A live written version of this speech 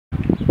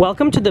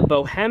Welcome to the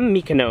Boheme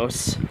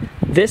Mykonos.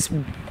 This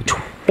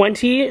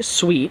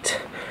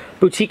 20-suite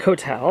boutique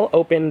hotel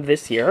opened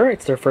this year.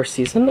 It's their first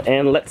season,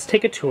 and let's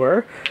take a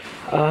tour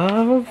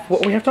of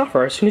what we have to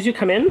offer. As soon as you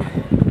come in,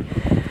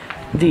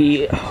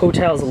 the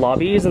hotel's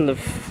lobby is in the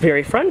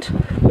very front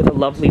with a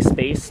lovely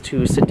space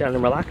to sit down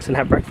and relax and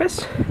have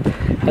breakfast.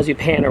 As you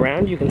pan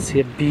around, you can see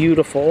a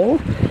beautiful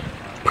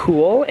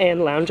pool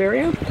and lounge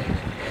area.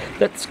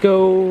 Let's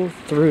go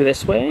through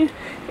this way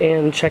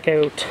and check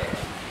out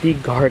the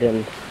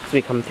garden as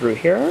we come through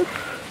here.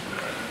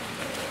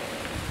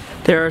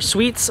 There are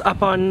suites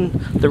up on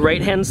the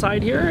right hand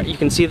side here. You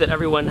can see that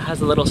everyone has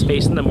a little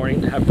space in the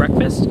morning to have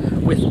breakfast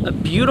with a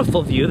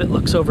beautiful view that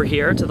looks over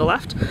here to the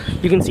left.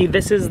 You can see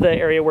this is the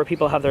area where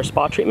people have their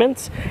spa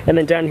treatments, and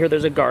then down here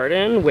there's a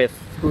garden with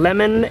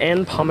lemon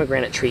and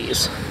pomegranate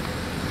trees.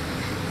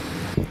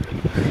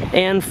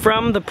 And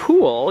from the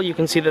pool, you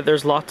can see that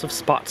there's lots of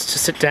spots to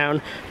sit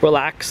down,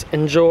 relax,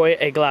 enjoy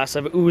a glass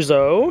of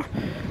ouzo,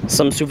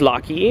 some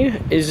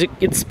souvlaki.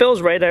 It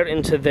spills right out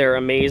into their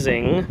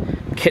amazing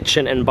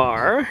kitchen and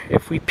bar.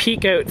 If we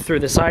peek out through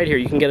the side here,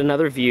 you can get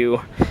another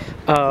view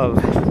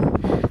of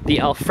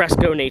the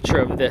alfresco nature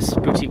of this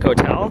boutique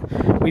hotel.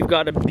 We've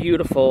got a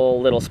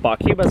beautiful little spa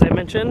cube, as I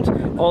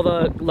mentioned, all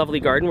the lovely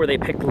garden where they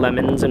pick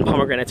lemons and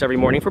pomegranates every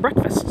morning for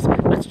breakfast.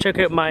 Let's check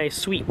out my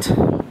suite.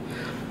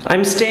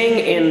 I'm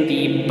staying in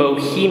the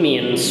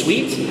Bohemian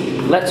suite.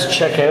 Let's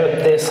check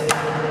out this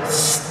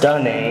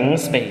stunning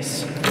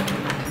space.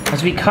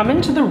 As we come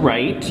into the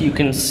right, you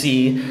can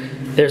see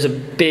there's a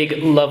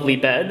big, lovely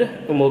bed,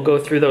 and we'll go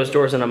through those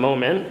doors in a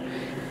moment.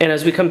 And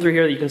as we come through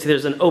here, you can see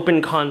there's an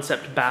open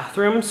concept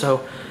bathroom.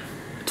 So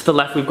to the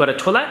left, we've got a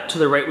toilet. To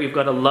the right, we've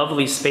got a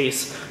lovely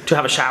space to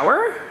have a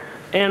shower.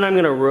 And I'm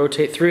gonna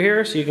rotate through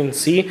here so you can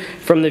see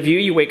from the view,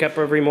 you wake up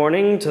every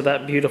morning to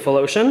that beautiful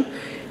ocean.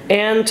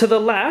 And to the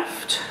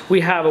left,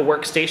 we have a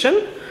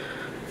workstation.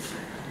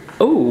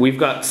 Oh, we've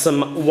got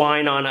some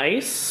wine on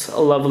ice, a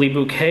lovely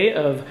bouquet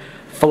of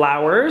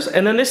flowers.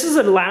 And then this is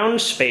a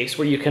lounge space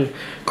where you can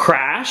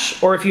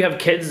crash, or if you have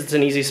kids, it's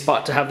an easy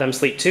spot to have them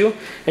sleep too.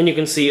 And you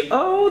can see,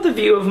 oh, the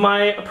view of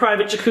my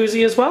private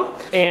jacuzzi as well.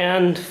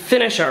 And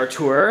finish our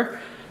tour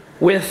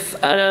with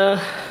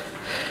a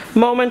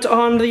moment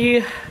on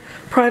the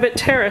private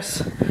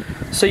terrace.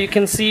 So you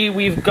can see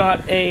we've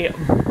got a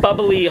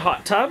bubbly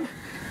hot tub.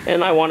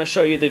 And I want to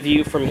show you the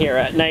view from here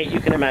at night. You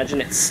can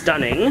imagine it's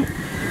stunning.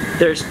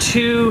 There's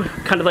two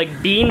kind of like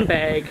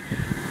beanbag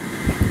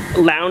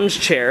lounge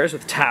chairs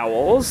with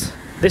towels.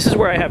 This is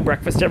where I have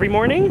breakfast every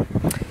morning.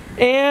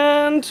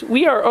 And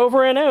we are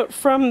over and out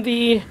from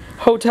the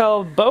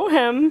Hotel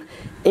Boheme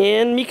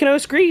in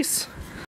Mykonos, Greece.